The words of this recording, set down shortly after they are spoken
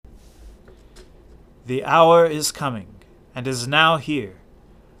The hour is coming, and is now here,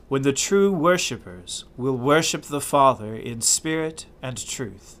 when the true worshippers will worship the Father in spirit and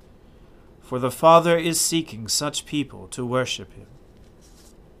truth, for the Father is seeking such people to worship him.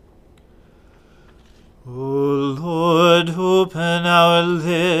 O Lord, open our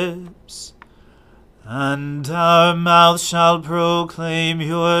lips, and our mouth shall proclaim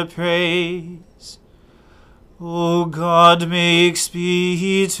your praise. O God, make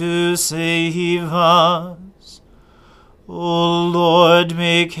speed to save us. O Lord,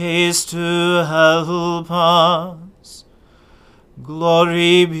 make haste to help us.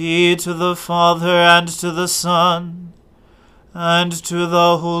 Glory be to the Father, and to the Son, and to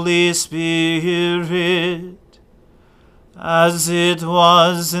the Holy Spirit, as it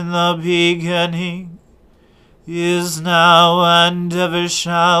was in the beginning, is now, and ever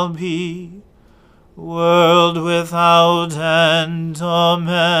shall be, world without end.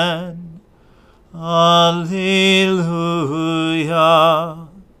 Amen. Alleluia.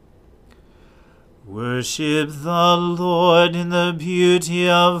 Worship the Lord in the beauty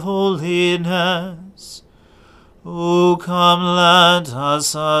of holiness. O come, let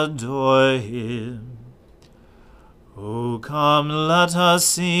us adore him. O come, let us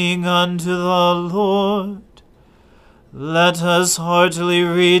sing unto the Lord. Let us heartily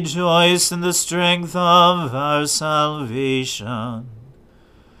rejoice in the strength of our salvation.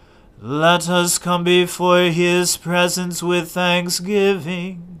 Let us come before his presence with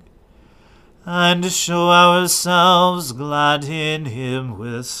thanksgiving, and show ourselves glad in him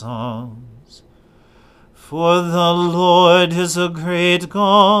with songs. For the Lord is a great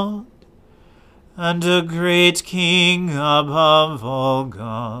God, and a great King above all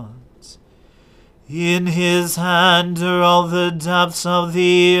gods. In his hand are all the depths of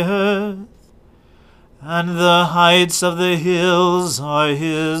the earth, and the heights of the hills are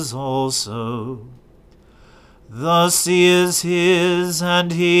his also. The sea is his,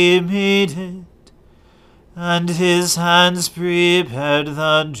 and he made it, and his hands prepared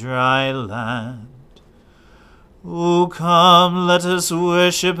the dry land. O come, let us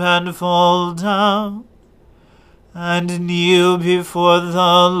worship and fall down, and kneel before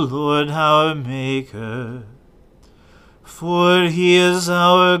the Lord our Maker. For he is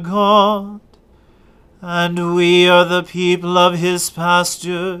our God, and we are the people of his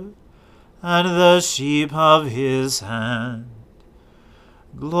pasture, and the sheep of his hand.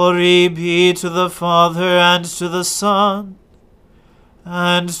 Glory be to the Father, and to the Son,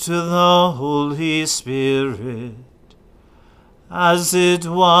 and to the Holy Spirit, as it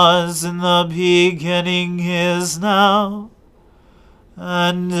was in the beginning, is now,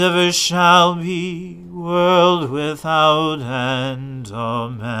 and ever shall be, world without end.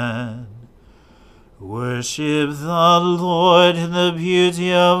 Amen. Worship the Lord in the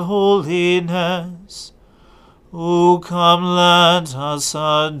beauty of holiness. O come, let us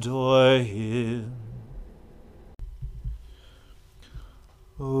adore him.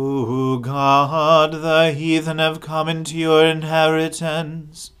 O God, the heathen have come into your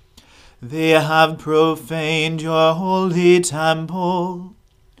inheritance. They have profaned your holy temple.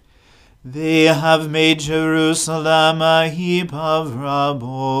 They have made Jerusalem a heap of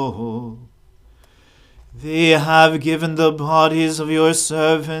rubble. They have given the bodies of your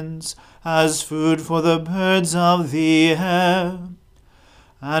servants as food for the birds of the air,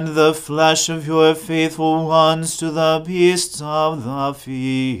 and the flesh of your faithful ones to the beasts of the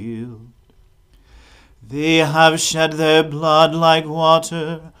field. They have shed their blood like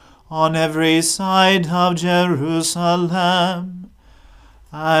water on every side of Jerusalem,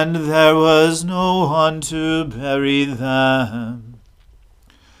 and there was no one to bury them.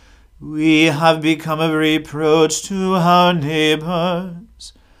 We have become a reproach to our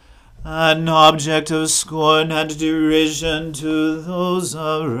neighbors, an object of scorn and derision to those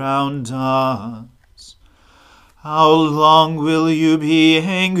around us. How long will you be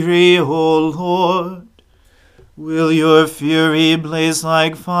angry, O Lord? Will your fury blaze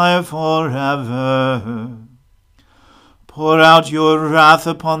like fire forever? Pour out your wrath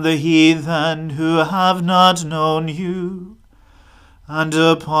upon the heathen who have not known you, and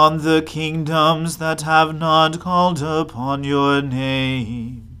upon the kingdoms that have not called upon your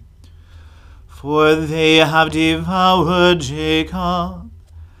name. For they have devoured Jacob,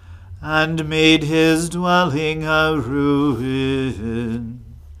 and made his dwelling a ruin.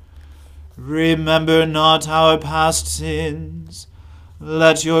 Remember not our past sins.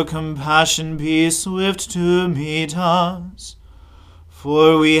 Let your compassion be swift to meet us,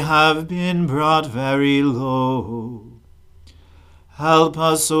 for we have been brought very low. Help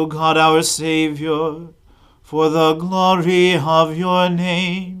us, O God our Saviour, for the glory of your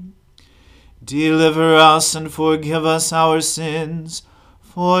name. Deliver us and forgive us our sins,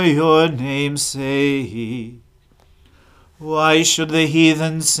 for your name's sake. Why should the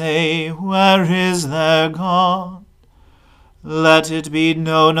heathen say, where is their God? Let it be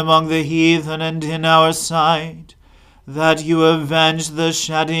known among the heathen and in our sight, that you avenge the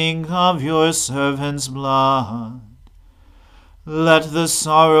shedding of your servants' blood. Let the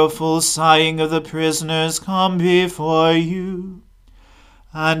sorrowful sighing of the prisoners come before you,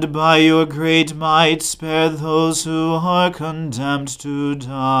 and by your great might spare those who are condemned to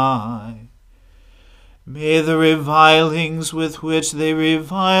die. May the revilings with which they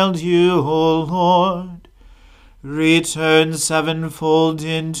reviled you, O Lord, return sevenfold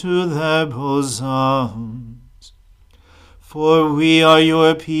into their bosoms. For we are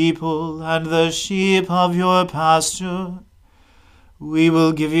your people and the sheep of your pasture. We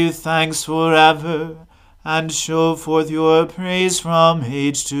will give you thanks forever, and show forth your praise from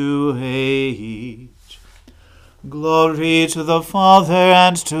age to age. Glory to the Father,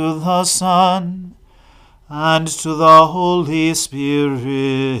 and to the Son, and to the Holy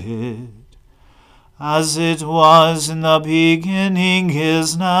Spirit, as it was in the beginning,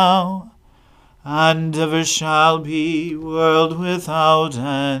 is now, and ever shall be, world without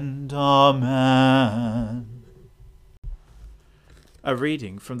end. Amen. A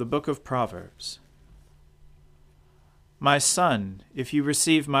reading from the book of Proverbs. My son, if you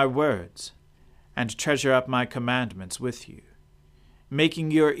receive my words, and treasure up my commandments with you, making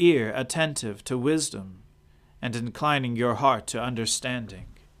your ear attentive to wisdom, and inclining your heart to understanding.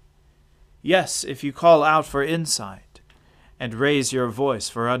 Yes, if you call out for insight, and raise your voice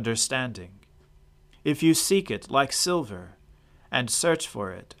for understanding, if you seek it like silver, and search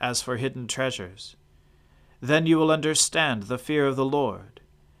for it as for hidden treasures, then you will understand the fear of the Lord,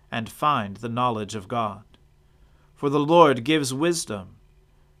 and find the knowledge of God. For the Lord gives wisdom,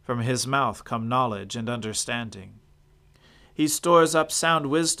 from his mouth come knowledge and understanding. He stores up sound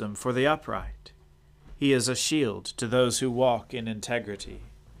wisdom for the upright. He is a shield to those who walk in integrity,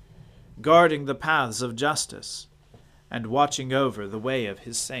 guarding the paths of justice, and watching over the way of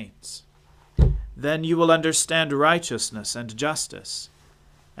his saints. Then you will understand righteousness and justice,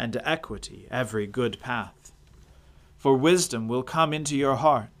 and equity, every good path. For wisdom will come into your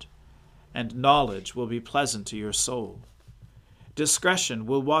heart, and knowledge will be pleasant to your soul. Discretion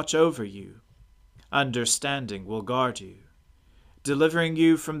will watch over you, understanding will guard you, delivering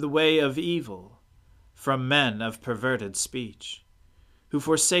you from the way of evil, from men of perverted speech, who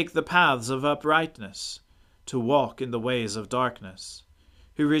forsake the paths of uprightness, to walk in the ways of darkness,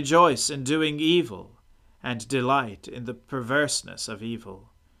 who rejoice in doing evil, and delight in the perverseness of evil,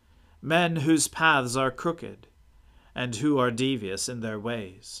 men whose paths are crooked, and who are devious in their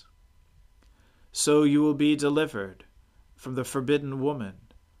ways. So you will be delivered from the forbidden woman,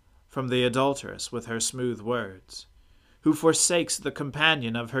 from the adulteress with her smooth words, who forsakes the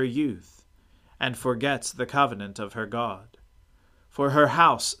companion of her youth, and forgets the covenant of her God. For her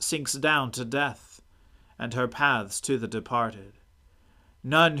house sinks down to death, and her paths to the departed.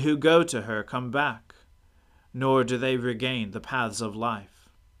 None who go to her come back, nor do they regain the paths of life.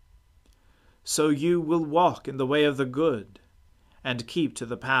 So you will walk in the way of the good, and keep to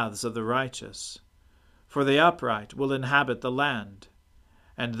the paths of the righteous. For the upright will inhabit the land,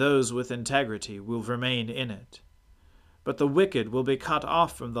 and those with integrity will remain in it. But the wicked will be cut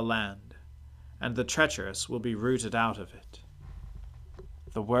off from the land, and the treacherous will be rooted out of it.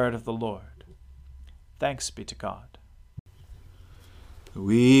 The word of the Lord. Thanks be to God.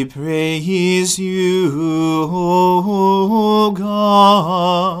 We praise you, O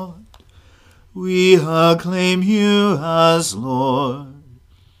God. We acclaim you as Lord.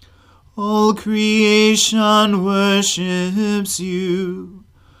 All creation worships you,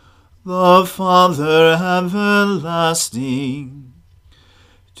 the Father everlasting.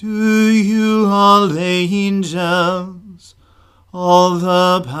 To you all angels, all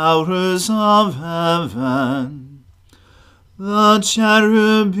the powers of heaven, the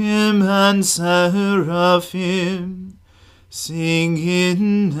cherubim and seraphim, sing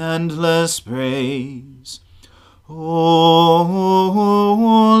in endless praise. Holy,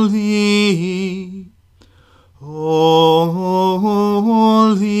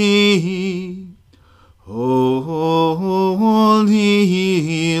 holy, holy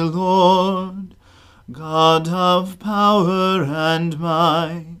Lord, God of power and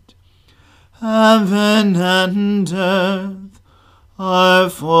might. Heaven and earth are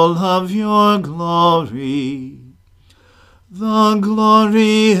full of your glory. The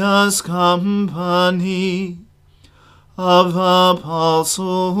glorious company of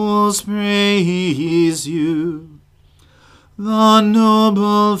apostles praise you. the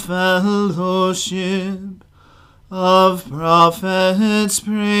noble fellowship of prophets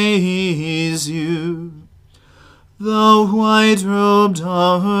praise you, the white-robed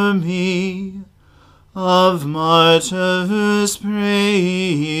army of martyrs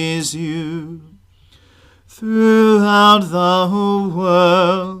praise you. Throughout the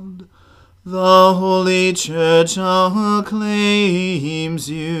world, the Holy Church acclaims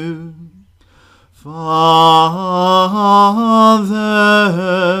you. Father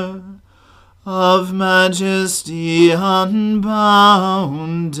of majesty unbounded,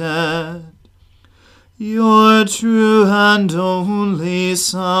 your true and only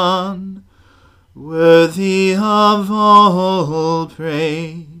Son, worthy of all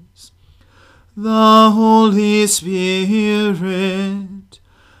praise, the Holy Spirit,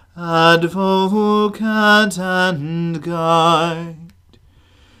 advocate and guide.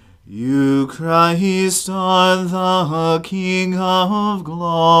 You, Christ, are the King of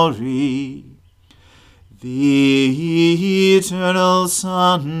glory, the eternal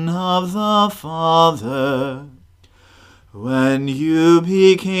Son of the Father. When you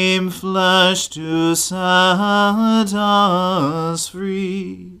became flesh to set us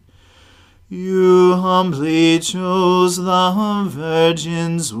free, you humbly chose the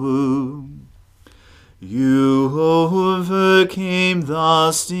Virgin's womb. You overcame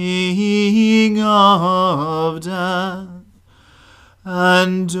the sting of death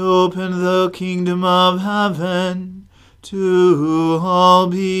and opened the kingdom of heaven to all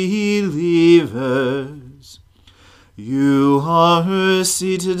believers. You are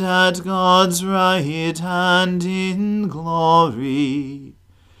seated at God's right hand in glory.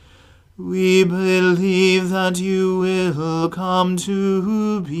 We believe that you will come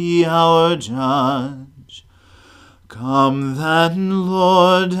to be our judge. Come then,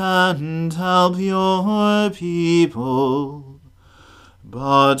 Lord, and help your people,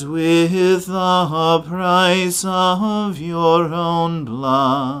 but with the price of your own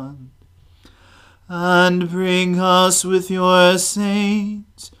blood, and bring us with your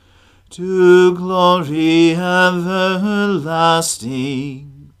saints to glory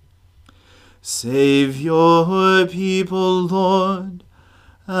everlasting. Save your people, Lord,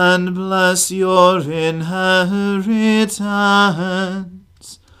 and bless your inheritance.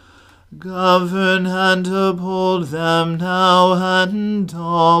 Govern and uphold them now and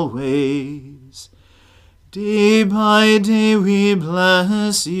always. Day by day we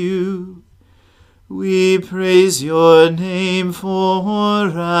bless you. We praise your name forever.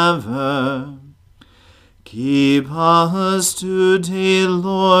 Keep us today,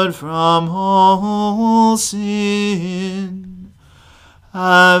 Lord, from all sin.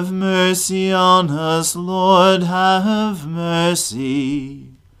 Have mercy on us, Lord, have mercy.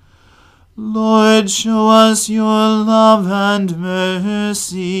 Lord, show us your love and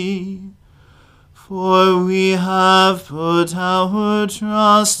mercy, for we have put our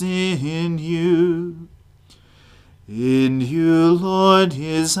trust in you. In you, Lord,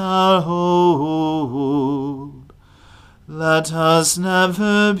 is our hope. Let us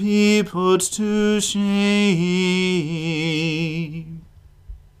never be put to shame.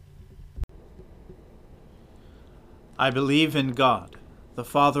 I believe in God, the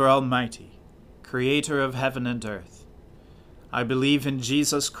Father Almighty, creator of heaven and earth. I believe in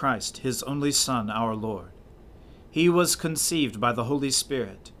Jesus Christ, his only Son, our Lord. He was conceived by the Holy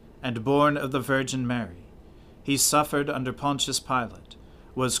Spirit and born of the Virgin Mary. He suffered under Pontius Pilate,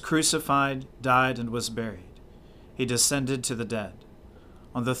 was crucified, died, and was buried. He descended to the dead.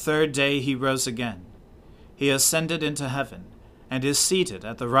 On the third day he rose again. He ascended into heaven and is seated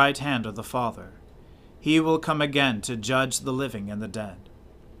at the right hand of the Father. He will come again to judge the living and the dead.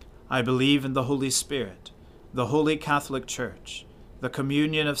 I believe in the Holy Spirit, the Holy Catholic Church, the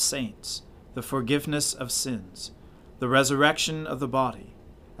communion of saints, the forgiveness of sins, the resurrection of the body,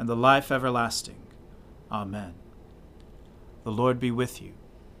 and the life everlasting. Amen. The Lord be with you.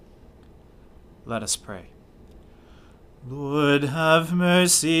 Let us pray. Lord, have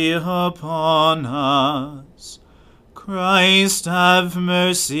mercy upon us. Christ, have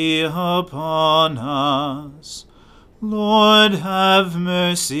mercy upon us. Lord, have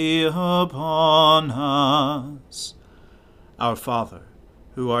mercy upon us. Our Father,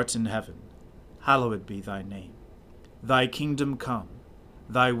 who art in heaven, hallowed be thy name. Thy kingdom come,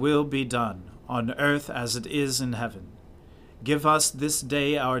 thy will be done, on earth as it is in heaven. Give us this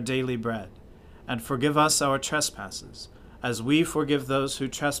day our daily bread, and forgive us our trespasses, as we forgive those who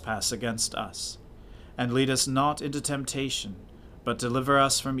trespass against us. And lead us not into temptation, but deliver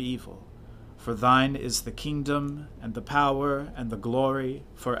us from evil. For thine is the kingdom, and the power, and the glory,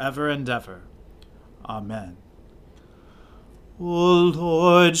 forever and ever. Amen. O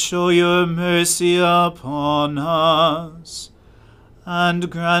Lord, show your mercy upon us,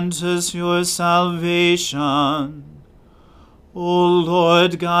 and grant us your salvation. O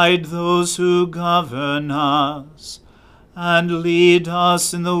Lord, guide those who govern us, and lead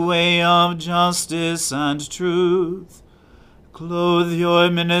us in the way of justice and truth. Clothe your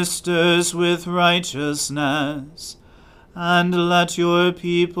ministers with righteousness, and let your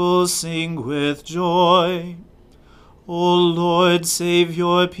people sing with joy. O Lord, save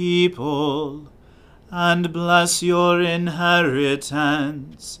your people, and bless your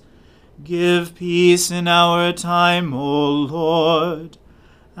inheritance. Give peace in our time, O Lord,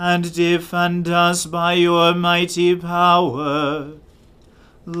 and defend us by your mighty power.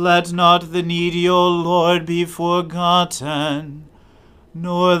 Let not the needy, O Lord, be forgotten,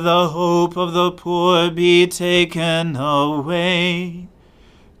 nor the hope of the poor be taken away.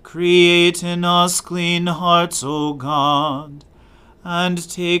 Create in us clean hearts, O God, and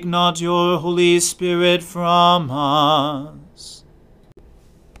take not your Holy Spirit from us.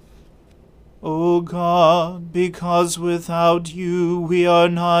 O God, because without you we are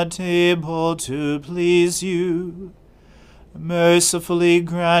not able to please you, mercifully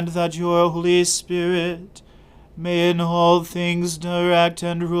grant that your Holy Spirit may in all things direct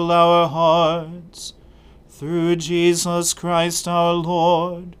and rule our hearts, through Jesus Christ our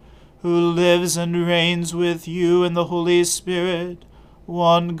Lord, who lives and reigns with you in the Holy Spirit,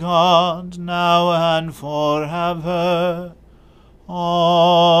 one God, now and forever.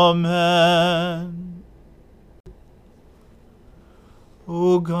 Amen.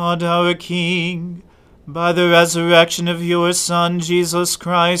 O God, our King, by the resurrection of your Son, Jesus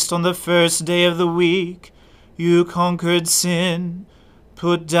Christ, on the first day of the week, you conquered sin,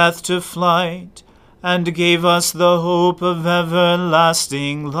 put death to flight, and gave us the hope of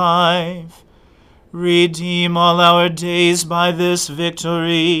everlasting life. Redeem all our days by this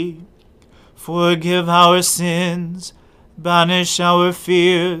victory. Forgive our sins, banish our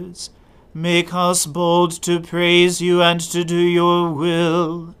fears, make us bold to praise you and to do your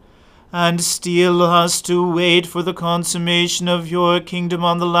will, and steel us to wait for the consummation of your kingdom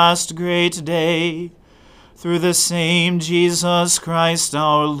on the last great day, through the same Jesus Christ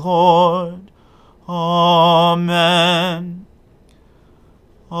our Lord. Amen.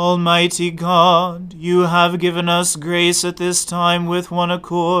 Almighty God, you have given us grace at this time with one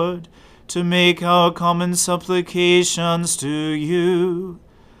accord to make our common supplications to you,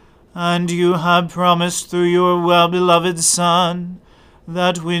 and you have promised through your well-beloved Son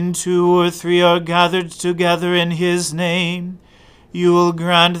that when 2 or 3 are gathered together in his name, you will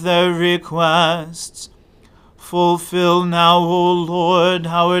grant their requests. Fulfill now, O Lord,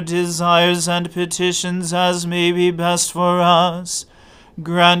 our desires and petitions as may be best for us,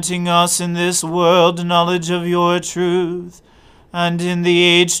 granting us in this world knowledge of your truth, and in the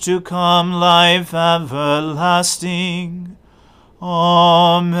age to come life everlasting.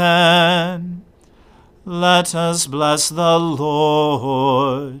 Amen. Let us bless the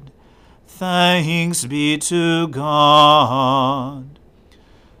Lord. Thanks be to God.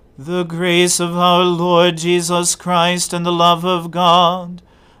 The grace of our Lord Jesus Christ, and the love of God,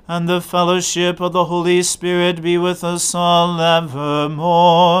 and the fellowship of the Holy Spirit be with us all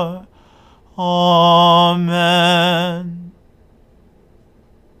evermore. Amen.